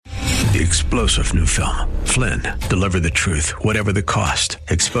The explosive new film, Flynn, deliver the truth, whatever the cost,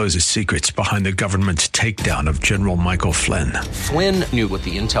 exposes secrets behind the government's takedown of General Michael Flynn. Flynn knew what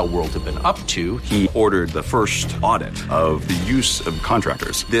the intel world had been up to. He ordered the first audit of the use of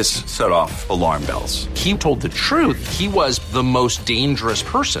contractors. This set off alarm bells. He told the truth. He was the most dangerous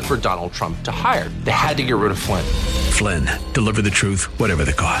person for Donald Trump to hire. They had to get rid of Flynn. Flynn, deliver the truth, whatever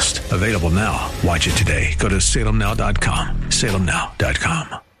the cost. Available now. Watch it today. Go to salemnow.com.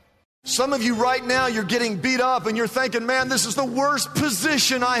 salemnow.com. Some of you right now, you're getting beat up and you're thinking, man, this is the worst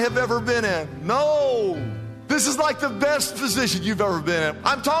position I have ever been in. No, this is like the best position you've ever been in.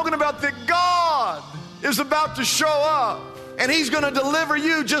 I'm talking about that God is about to show up and he's going to deliver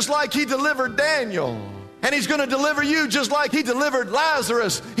you just like he delivered Daniel. And he's going to deliver you just like he delivered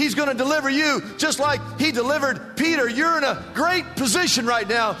Lazarus. He's going to deliver you just like he delivered Peter. You're in a great position right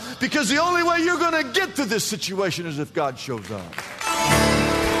now because the only way you're going to get through this situation is if God shows up.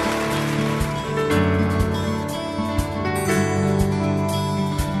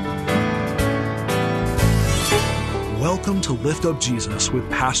 Welcome to Lift Up Jesus with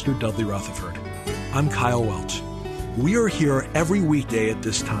Pastor Dudley Rutherford. I'm Kyle Welch. We are here every weekday at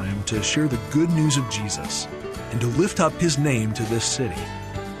this time to share the good news of Jesus and to lift up his name to this city.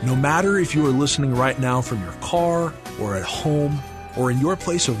 No matter if you are listening right now from your car or at home or in your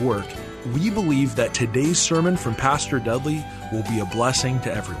place of work, we believe that today's sermon from Pastor Dudley will be a blessing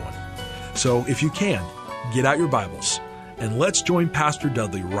to everyone. So if you can, get out your Bibles and let's join Pastor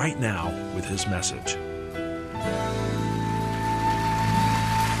Dudley right now with his message.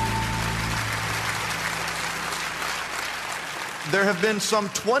 There have been some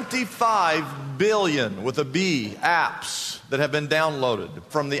 25 billion, with a B, apps that have been downloaded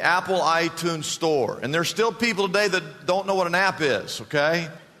from the Apple iTunes Store. And there's still people today that don't know what an app is, okay?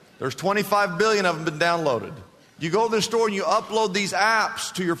 There's 25 billion of them been downloaded. You go to the store and you upload these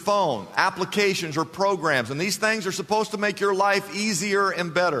apps to your phone, applications or programs, and these things are supposed to make your life easier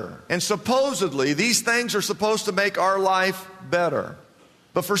and better. And supposedly, these things are supposed to make our life better.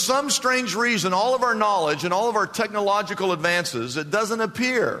 But for some strange reason, all of our knowledge and all of our technological advances, it doesn't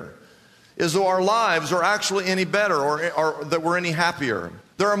appear as though our lives are actually any better or that we're any happier.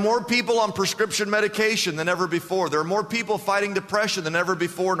 There are more people on prescription medication than ever before. There are more people fighting depression than ever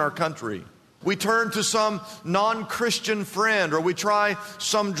before in our country. We turn to some non-Christian friend or we try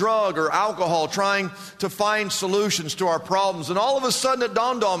some drug or alcohol trying to find solutions to our problems. And all of a sudden it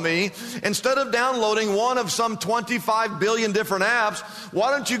dawned on me, instead of downloading one of some 25 billion different apps, why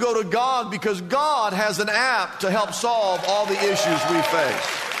don't you go to God? Because God has an app to help solve all the issues we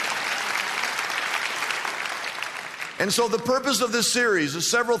face. And so the purpose of this series is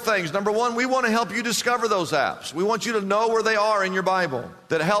several things. Number one, we want to help you discover those apps. We want you to know where they are in your Bible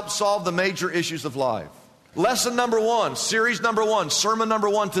that help solve the major issues of life. Lesson number one, series number one, sermon number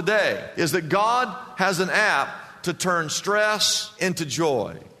one today is that God has an app to turn stress into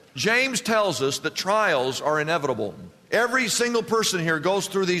joy. James tells us that trials are inevitable. Every single person here goes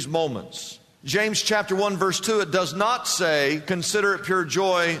through these moments. James chapter 1 verse 2, it does not say, consider it pure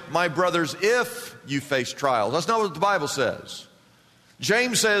joy, my brothers, if you face trials. That's not what the Bible says.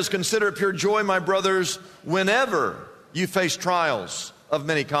 James says, consider it pure joy, my brothers, whenever you face trials of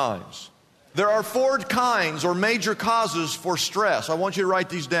many kinds. There are 4 kinds or major causes for stress. I want you to write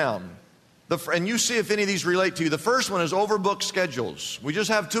these down. And you see if any of these relate to you. The first one is overbooked schedules. We just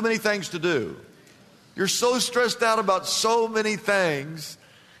have too many things to do. You're so stressed out about so many things.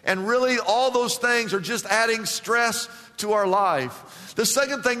 And really, all those things are just adding stress to our life. The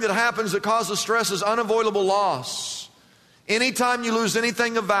second thing that happens that causes stress is unavoidable loss. Anytime you lose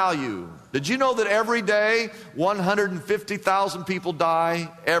anything of value. Did you know that every day, 150,000 people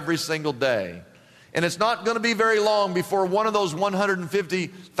die every single day? And it's not going to be very long before one of those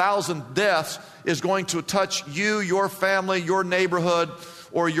 150,000 deaths is going to touch you, your family, your neighborhood,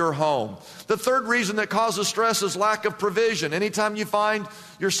 or your home. The third reason that causes stress is lack of provision. Anytime you find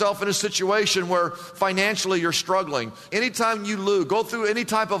yourself in a situation where financially you're struggling, anytime you go through any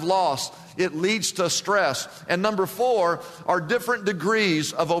type of loss, it leads to stress. And number 4 are different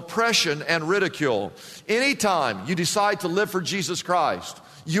degrees of oppression and ridicule. Anytime you decide to live for Jesus Christ,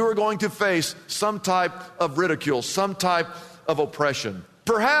 you are going to face some type of ridicule, some type of oppression.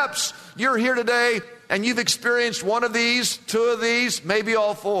 Perhaps you're here today and you've experienced one of these, 2 of these, maybe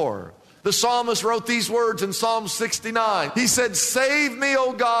all 4. The psalmist wrote these words in Psalm 69. He said, save me,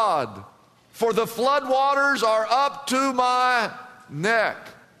 O God, for the flood waters are up to my neck.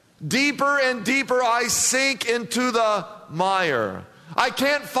 Deeper and deeper I sink into the mire. I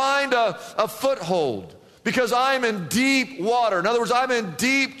can't find a foothold because I'm in deep water. In other words, I'm in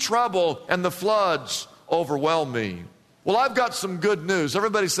deep trouble and the floods overwhelm me. Well, I've got some good news.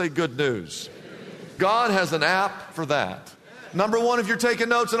 Everybody say good news. God has an app for that. Number one, if you're taking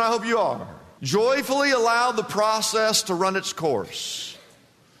notes, and I hope you are, joyfully allow the process to run its course.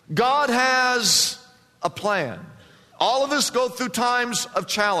 God has a plan. All of us go through times of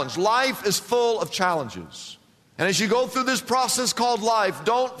challenge. Life is full of challenges. And as you go through this process called life,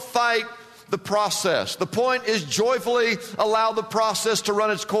 don't fight the process. The point is joyfully allow the process to run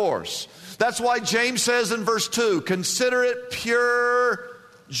its course. That's why James says in verse 2, consider it pure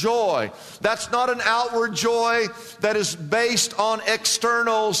joy. That's not an outward joy that is based on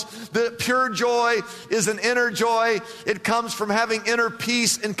externals. The pure joy is an inner joy. It comes from having inner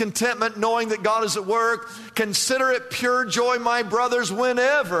peace and contentment, knowing that God is at work. Consider it pure joy, my brothers,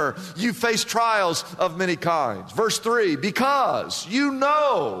 whenever you face trials of many kinds. Verse 3, because you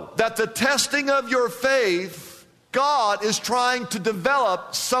know that the testing of your faith, God is trying to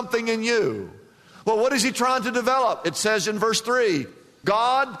develop something in you. Well, what is He trying to develop? It says in verse 3,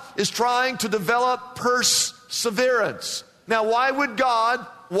 God is trying to develop perseverance. Now, why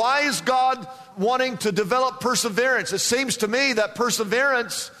is God wanting to develop perseverance? It seems to me that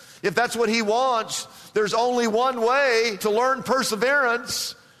perseverance, if that's what He wants, there's only one way to learn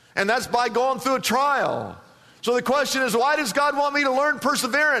perseverance, and that's by going through a trial. So the question is, why does God want me to learn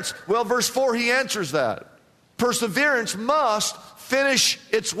perseverance? Well, verse 4, He answers that. Perseverance must finish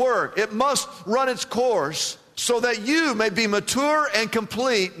its work. It must run its course, so that you may be mature and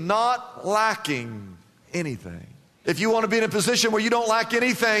complete, not lacking anything. If you want to be in a position where you don't lack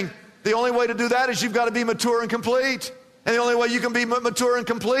anything, the only way to do that is you've got to be mature and complete. And the only way you can be mature and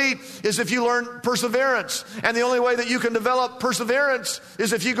complete is if you learn perseverance. And the only way that you can develop perseverance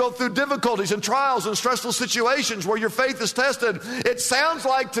is if you go through difficulties and trials and stressful situations where your faith is tested. It sounds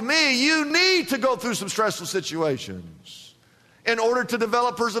like to me you need to go through some stressful situations in order to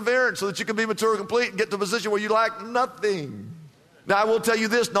develop perseverance so that you can be mature and complete and get to a position where you lack nothing. Now, I will tell you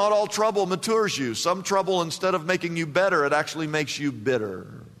this, not all trouble matures you. Some trouble, instead of making you better, it actually makes you bitter.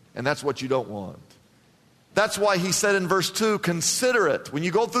 And that's what you don't want. That's why He said in verse 2, consider it. When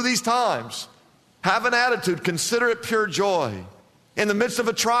you go through these times, have an attitude, consider it pure joy. In the midst of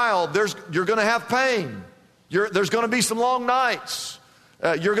a trial, you're going to have pain. There's going to be some long nights.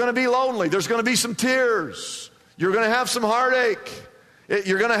 You're going to be lonely. There's going to be some tears. You're going to have some heartache.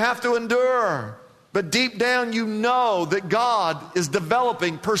 You're going to have to endure. But deep down you know that God is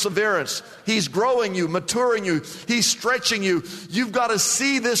developing perseverance. He's growing you, maturing you. He's stretching you. You've got to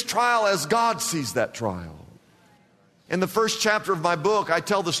see this trial as God sees that trial. In the first chapter of my book, I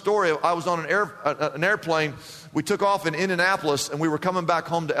tell the story. I was on an airplane. We took off in Indianapolis and we were coming back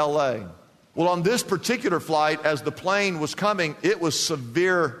home to L.A. Well, on this particular flight, as the plane was coming, it was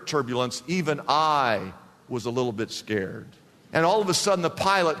severe turbulence. Even I was a little bit scared. And all of a sudden the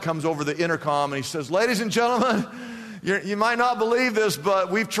pilot comes over the intercom and he says, ladies and gentlemen, you might not believe this,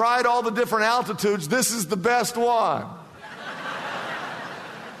 but we've tried all the different altitudes. This is the best one.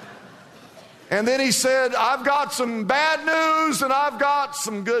 And then he said, I've got some bad news and I've got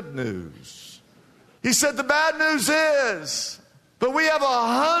some good news. He said, the bad news is, but we have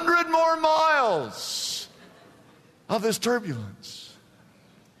 100 more miles of this turbulence.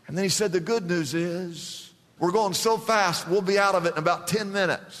 And then he said, the good news is, we're going so fast, we'll be out of it in about 10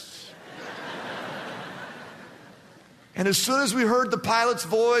 minutes. And as soon as we heard the pilot's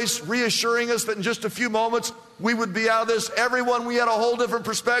voice reassuring us that in just a few moments we would be out of this, we had a whole different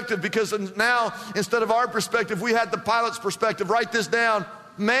perspective, because now, instead of our perspective, we had the pilot's perspective. Write this down.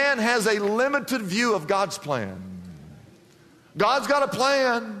 Man has a limited view of God's plan. God's got a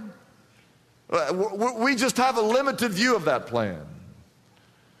plan. We just have a limited view of that plan.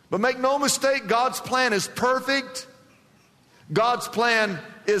 But make no mistake, God's plan is perfect. God's plan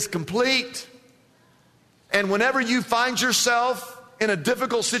is complete. And whenever you find yourself in a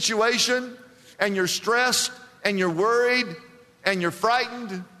difficult situation and you're stressed and you're worried and you're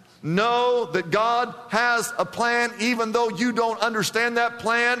frightened, know that God has a plan even though you don't understand that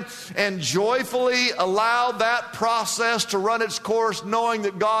plan, and joyfully allow that process to run its course, knowing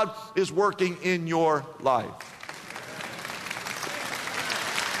that God is working in your life.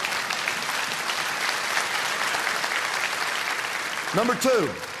 Number 2,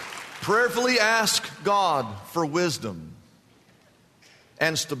 prayerfully ask God for wisdom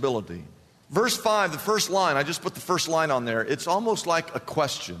and stability. Verse 5, the first line, I just put the first line on there. It's almost like a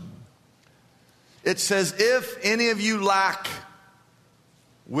question. It says, if any of you lack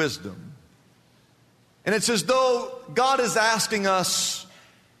wisdom. And it's as though God is asking us,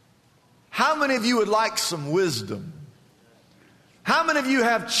 how many of you would like some wisdom? How many of you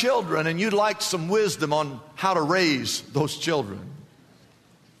have children and you'd like some wisdom on how to raise those children?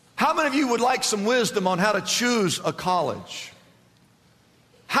 How many of you would like some wisdom on how to choose a college?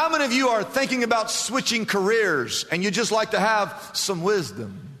 How many of you are thinking about switching careers and you just like to have some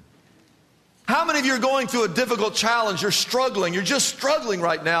wisdom? How many of you are going through a difficult challenge? You're struggling. You're just struggling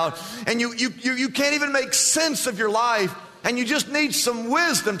right now. And you can't even make sense of your life. And you just need some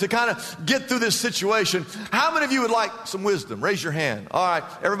wisdom to kind of get through this situation. How many of you would like some wisdom? Raise your hand. All right,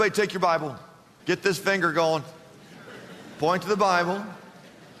 everybody take your Bible. Get this finger going. Point to the Bible.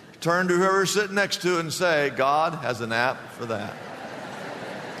 Turn to whoever's sitting next to it and say, God has an app for that.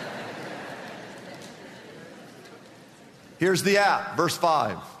 Here's the app, verse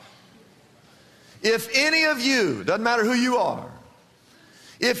 5. If any of you, doesn't matter who you are,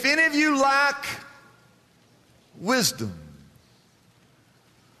 if any of you lack wisdom,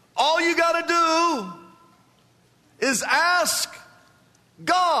 all you got to do is ask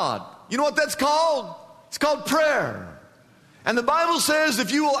God. You know what that's called? It's called prayer. And the Bible says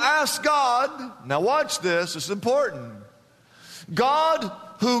if you will ask God, now watch this, it's important. God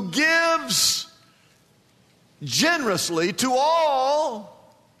who gives generously to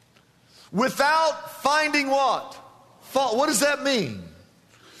all without finding what? Fault. What does that mean?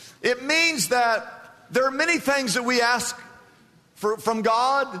 It means that there are many things that we ask from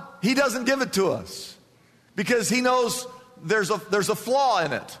God. He doesn't give it to us because He knows there's a flaw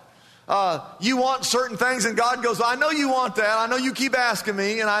in it. You want certain things and God goes, I know you want that. I know you keep asking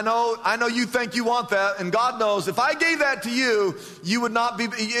me and I know you think you want that. And God knows if I gave that to you, it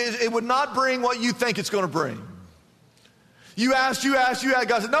would not bring what you think it's going to bring. You asked. God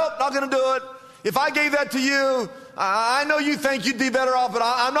said, nope, not going to do it. If I gave that to you, I know you think you'd be better off, but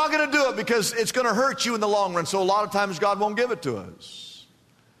I'm not going to do it because it's going to hurt you in the long run. So a lot of times God won't give it to us.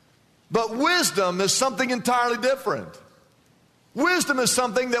 But wisdom is something entirely different. Wisdom is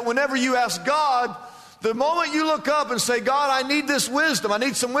something that whenever you ask God, the moment you look up and say, God, I need this wisdom, I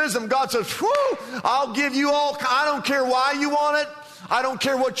need some wisdom, God says, whew, I'll give you all. I don't care why you want it. I don't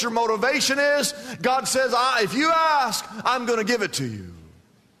care what your motivation is. God says, if you ask, I'm going to give it to you.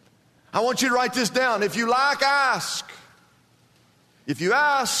 I want you to write this down. If you lack, ask. If you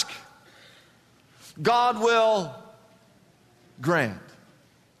ask, God will grant.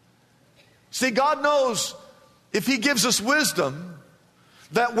 See, God knows if He gives us wisdom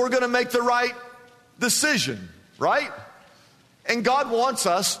that we're going to make the right decision, right? And God wants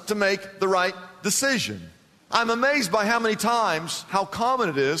us to make the right decision. I'm amazed by how many times, how common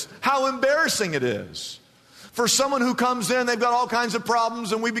it is, how embarrassing it is. For someone who comes in, they've got all kinds of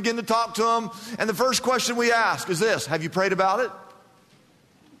problems, and we begin to talk to them, and the first question we ask is this: have you prayed about it?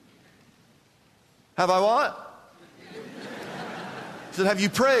 Have I what? I said, have you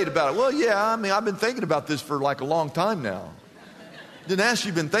prayed about it? Well, yeah, I've been thinking about this for like a long time now. Didn't ask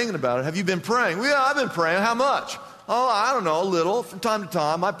you been thinking about it. Have you been praying? Well, yeah, I've been praying. How much? Oh, I don't know, a little. From time to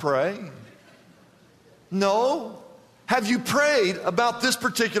time, I pray. No. Have you prayed about this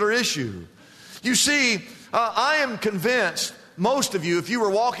particular issue? You see, I am convinced most of you, if you were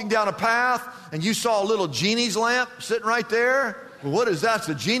walking down a path and you saw a little genie's lamp sitting right there, well, what is that? It's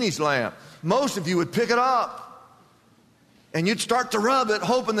a genie's lamp. Most of you would pick it up and you'd start to rub it,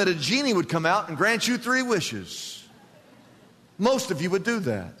 hoping that a genie would come out and grant you 3 wishes. Most of you would do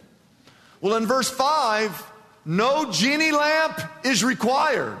that. Well, in verse 5, no genie lamp is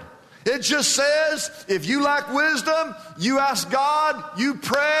required. It just says, if you lack wisdom, you ask God, you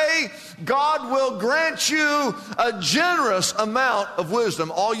pray, God will grant you a generous amount of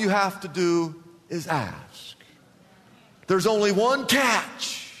wisdom. All you have to do is ask. There's only one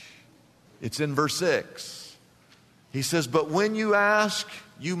catch. It's in verse 6. He says, but when you ask,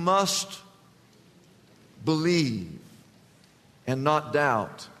 you must believe and not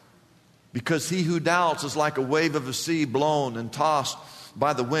doubt. Because he who doubts is like a wave of the sea blown and tossed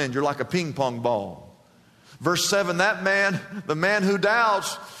by the wind. You're like a ping pong ball. Verse 7, that man, the man who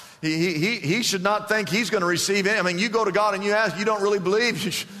doubts, he should not think he's going to receive it. I mean, you go to God and you ask, you don't really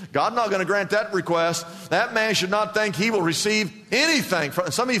believe, God's not going to grant that request. That man should not think he will receive anything.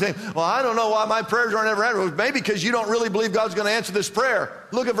 Some of you think, well, I don't know why my prayers aren't ever answered. Maybe because you don't really believe God's going to answer this prayer.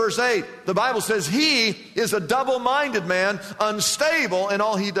 Look at verse 8. The Bible says he is a double-minded man, unstable in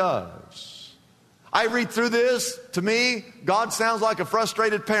all he does. I read through this, to me, God sounds like a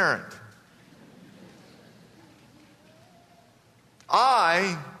frustrated parent.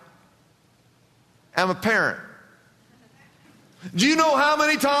 I am a parent. Do you know how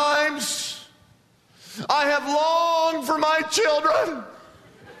many times I have longed for my children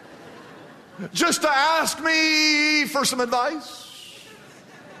just to ask me for some advice?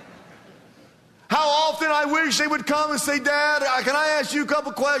 How often I wish they would come and say, Dad, can I ask you a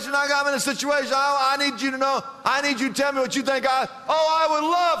couple questions? I'm in a situation. I need you to know. I need you to tell me what you think. I would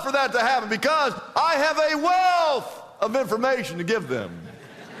love for that to happen because I have a wealth of information to give them.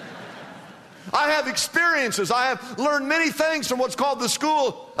 I have experiences. I have learned many things from what's called the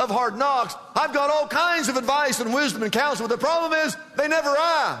school of hard knocks. I've got all kinds of advice and wisdom and counsel. But the problem is they never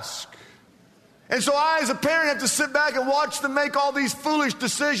ask. And so I, as a parent, have to sit back and watch them make all these foolish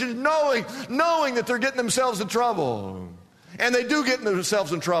decisions, knowing that they're getting themselves in trouble. And they do get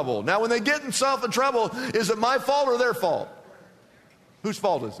themselves in trouble. Now, when they get themselves in trouble, is it my fault or their fault? Whose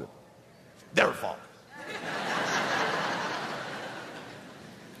fault is it? Their fault.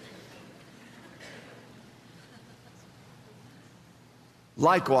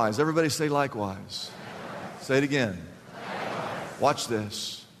 Likewise. Everybody say likewise. Say it again. Likewise. Watch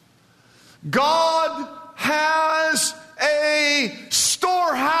this. God has a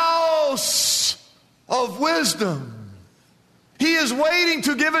storehouse of wisdom. He is waiting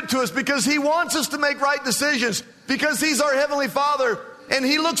to give it to us because He wants us to make right decisions, because He's our Heavenly Father. And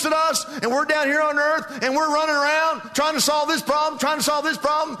He looks at us, and we're down here on earth, and we're running around trying to solve this problem, trying to solve this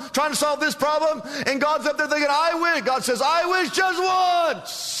problem, trying to solve this problem. And God's up there thinking, I wish. God says, I wish just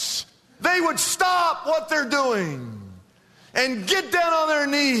once they would stop what they're doing and get down on their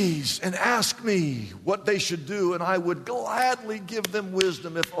knees and ask me what they should do, and I would gladly give them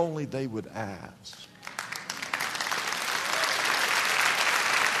wisdom if only they would ask.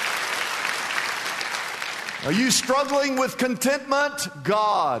 Are you struggling with contentment?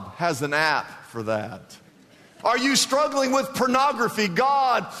 God has an app for that. Are you struggling with pornography?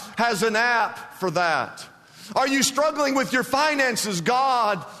 God has an app for that. Are you struggling with your finances?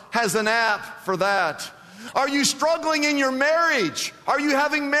 God has an app for that. Are you struggling in your marriage? Are you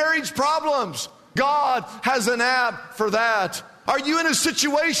having marriage problems? God has an app for that. Are you in a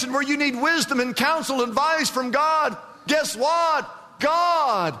situation where you need wisdom and counsel, advice from God? Guess what?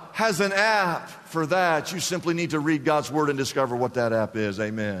 God has an app for that. You simply need to read God's Word and discover what that app is.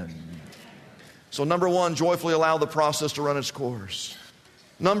 Amen. So number one, joyfully allow the process to run its course.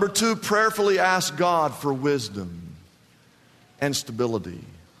 Number two, prayerfully ask God for wisdom and stability.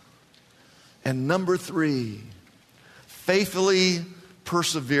 And number three, faithfully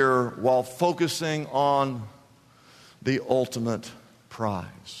persevere while focusing on the ultimate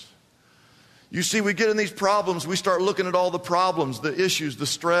prize. You see, we get in these problems, we start looking at all the problems, the issues, the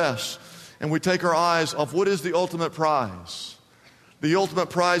stress, and we take our eyes off what is the ultimate prize. The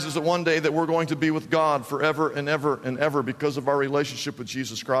ultimate prize is that one day that we're going to be with God forever and ever and ever because of our relationship with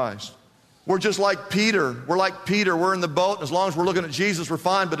Jesus Christ. We're just like Peter. We're like Peter. We're in the boat, and as long as we're looking at Jesus, we're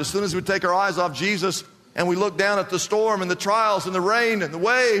fine. But as soon as we take our eyes off Jesus and we look down at the storm and the trials and the rain and the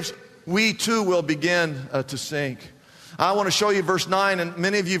waves, we too will begin to sink. I want to show you verse 9, and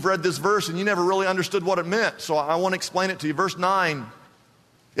many of you have read this verse and you never really understood what it meant. So I want to explain it to you. Verse 9,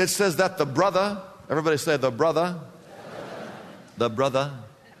 it says that the brother, everybody say the brother. The brother.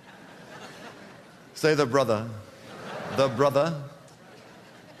 Say the brother. The brother.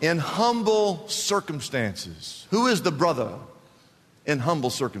 In humble circumstances. Who is the brother in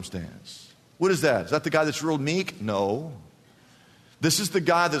humble circumstance? What is that? Is that the guy that's real meek? No. This is the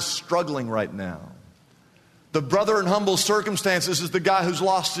guy that's struggling right now. The brother in humble circumstances is the guy who's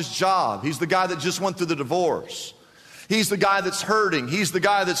lost his job. He's the guy that just went through the divorce. He's the guy that's hurting. He's the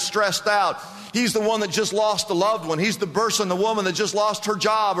guy that's stressed out. He's the one that just lost a loved one. He's the person, the woman that just lost her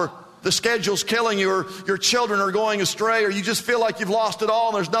job, or the schedule's killing you, or your children are going astray, or you just feel like you've lost it all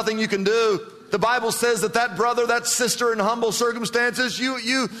and there's nothing you can do. The Bible says that that brother, that sister in humble circumstances,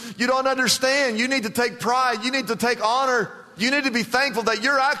 you don't understand. You need to take pride. You need to take honor. You need to be thankful that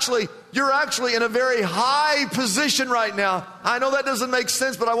you're actually in a very high position right now. I know that doesn't make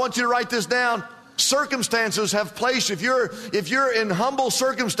sense, but I want you to write this down. Circumstances have placed you. If you're in humble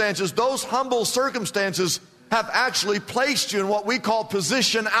circumstances, those humble circumstances have actually placed you in what we call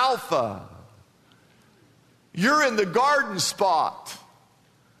position alpha. You're in the garden spot.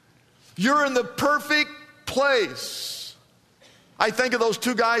 You're in the perfect place. I think of those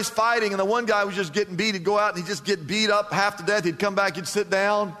two guys fighting, and the one guy was just getting beat. He'd go out and he'd just get beat up half to death. He'd come back, he'd sit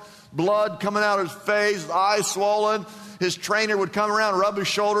down, blood coming out of his face, his eyes swollen. His trainer would come around, rub his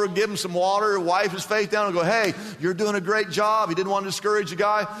shoulder, give him some water, wipe his face down and go, hey, you're doing a great job. He didn't want to discourage the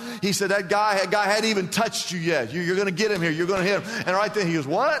guy. He said, that guy hadn't even touched you yet. You're going to get him here. You're going to hit him. And right then he goes,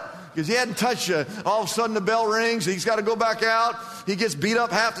 what? Because he hadn't touched you. All of a sudden the bell rings. He's got to go back out. He gets beat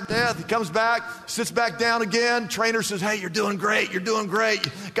up half to death. He comes back, sits back down again. Trainer says, hey, you're doing great. You're doing great.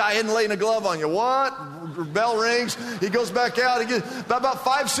 Guy hadn't laying a glove on you. What? Bell rings. He goes back out. He gets about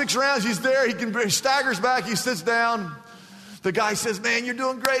 5-6 rounds. He's there. He staggers back. He sits down. The guy says, man, you're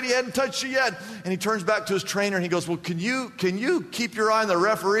doing great. He hadn't touched you yet. And he turns back to his trainer and he goes, well, can you keep your eye on the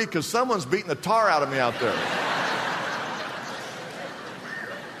referee? Because someone's beating the tar out of me out there.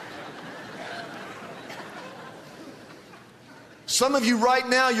 Some of you right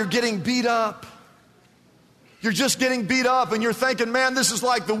now, you're getting beat up. You're just getting beat up and you're thinking, man, this is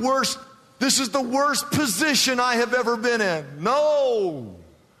like the worst. This is the worst position I have ever been in. No.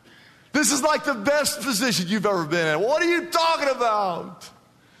 This is like the best position you've ever been in. What are you talking about?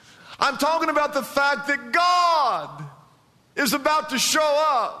 I'm talking about the fact that God is about to show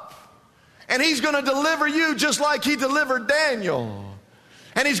up. And He's going to deliver you just like He delivered Daniel.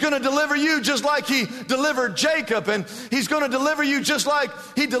 And He's going to deliver you just like He delivered Jacob. And He's going to deliver you just like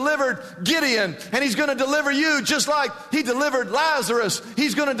He delivered Gideon. And He's going to deliver you just like He delivered Lazarus.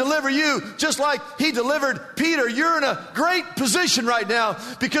 He's going to deliver you just like He delivered Peter. You're in a great position right now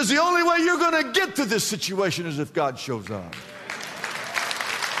because the only way you're going to get to this situation is if God shows up.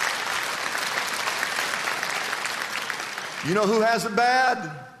 You know who has it bad?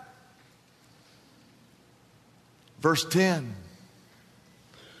 Verse 10.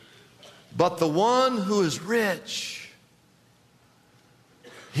 But the one who is rich,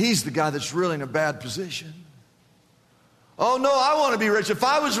 he's the guy that's really in a bad position. Oh no, I want to be rich. If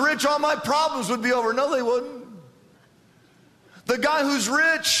I was rich, all my problems would be over. No, they wouldn't. The guy who's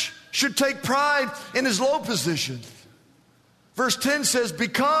rich should take pride in his low position. Verse 10 says,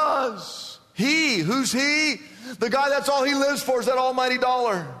 because he, who's he? The guy that's all he lives for is that almighty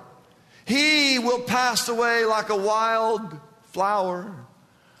dollar. He will pass away like a wild flower.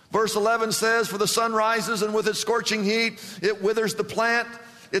 Verse 11 says, for the sun rises and with its scorching heat, it withers the plant,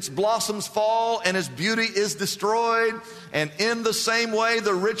 its blossoms fall and its beauty is destroyed. And in the same way,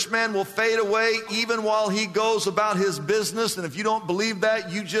 the rich man will fade away even while he goes about his business. And if you don't believe that,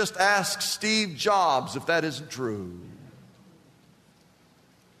 you just ask Steve Jobs if that isn't true.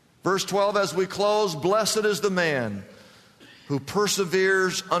 Verse 12, as we close, blessed is the man who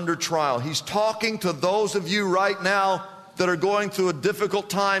perseveres under trial. He's talking to those of you right now that are going through a difficult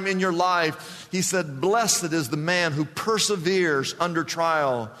time in your life. He said, blessed is the man who perseveres under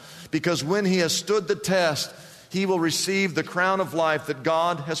trial, because when he has stood the test, he will receive the crown of life that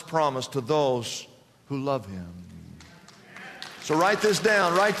God has promised to those who love Him. So write this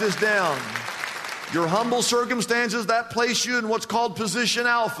down, write this down. Your humble circumstances, that place you in what's called position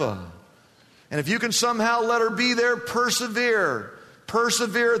alpha. And if you can somehow let her be there, persevere.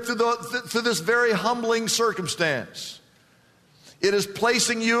 Persevere through this very humbling circumstance. It is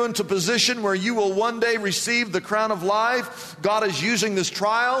placing you into position where you will one day receive the crown of life. God is using this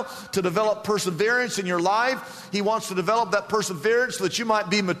trial to develop perseverance in your life. He wants to develop that perseverance so that you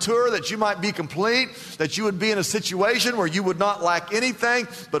might be mature, that you might be complete, that you would be in a situation where you would not lack anything.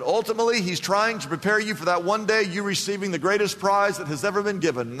 But ultimately, He's trying to prepare you for that one day you receiving the greatest prize that has ever been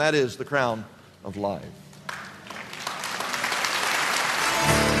given, and that is the crown of life.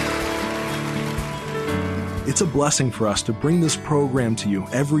 It's a blessing for us to bring this program to you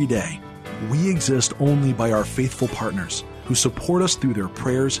every day. We exist only by our faithful partners who support us through their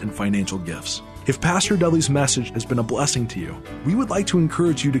prayers and financial gifts. If Pastor Dudley's message has been a blessing to you, we would like to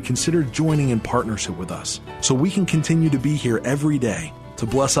encourage you to consider joining in partnership with us so we can continue to be here every day to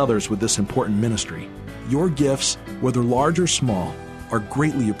bless others with this important ministry. Your gifts, whether large or small, are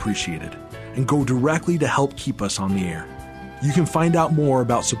greatly appreciated and go directly to help keep us on the air. You can find out more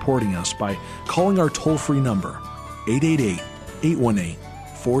about supporting us by calling our toll-free number,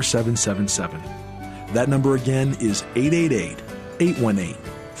 888-818-4777. That number again is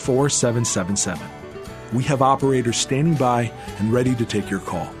 888-818-4777. We have operators standing by and ready to take your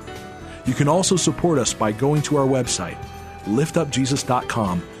call. You can also support us by going to our website,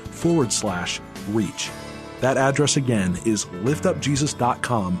 liftupjesus.com/reach. That address again is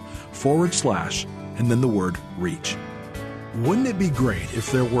liftupjesus.com/ and then the word reach. Wouldn't it be great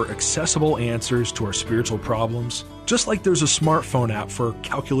if there were accessible answers to our spiritual problems? Just like there's a smartphone app for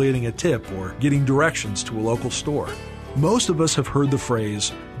calculating a tip or getting directions to a local store. Most of us have heard the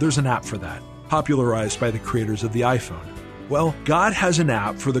phrase, there's an app for that, popularized by the creators of the iPhone. Well, God has an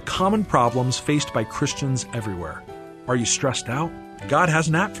app for the common problems faced by Christians everywhere. Are you stressed out? God has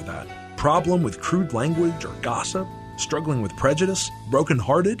an app for that. Problem with crude language or gossip? Struggling with prejudice?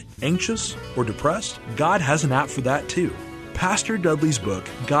 Brokenhearted? Anxious? Or depressed? God has an app for that too. Pastor Dudley's book,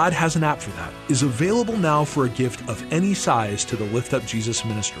 God Has an App for That, is available now for a gift of any size to the Lift Up Jesus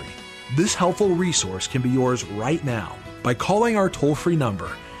ministry. This helpful resource can be yours right now by calling our toll-free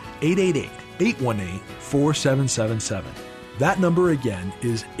number, 888-818-4777. That number again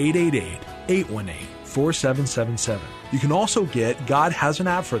is 888-818-4777. You can also get God Has an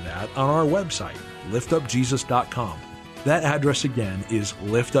App for That on our website, liftupjesus.com. That address again is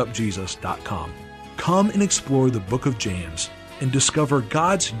liftupjesus.com. Come and explore the book of James and discover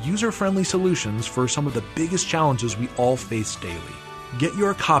God's user-friendly solutions for some of the biggest challenges we all face daily. Get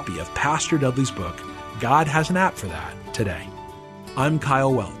your copy of Pastor Dudley's book, God Has an App for That, today. I'm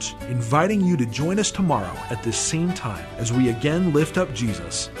Kyle Welch, inviting you to join us tomorrow at this same time as we again lift up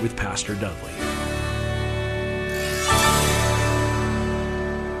Jesus with Pastor Dudley.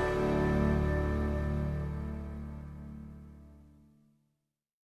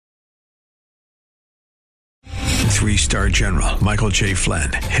 Three-star General Michael J.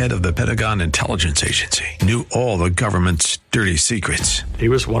 Flynn, head of the Pentagon Intelligence Agency, knew all the government's dirty secrets. He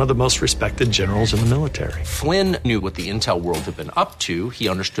was one of the most respected generals in the military. Flynn knew what the intel world had been up to. He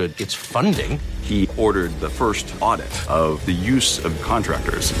understood its funding. He ordered the first audit of the use of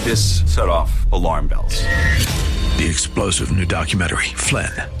contractors. This set off alarm bells. The explosive new documentary,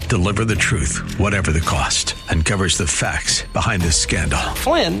 Flynn, Deliver the Truth, Whatever the Cost, uncovers the facts behind this scandal.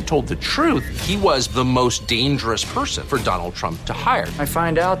 Flynn told the truth. He was the most dangerous person for Donald Trump to hire. I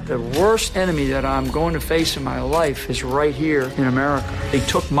find out the worst enemy that I'm going to face in my life is right here in America. They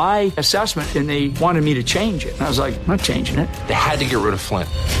took my assessment and they wanted me to change it. And I was like, I'm not changing it. They had to get rid of Flynn.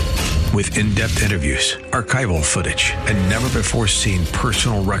 With in-depth interviews, archival footage, and never-before-seen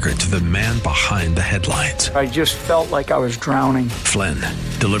personal records of the man behind the headlines. I just felt like I was drowning. Flynn,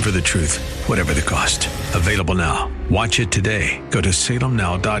 Deliver the Truth, Whatever the Cost. Available now. Watch it today. Go to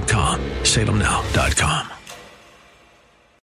salemnow.com. salemnow.com.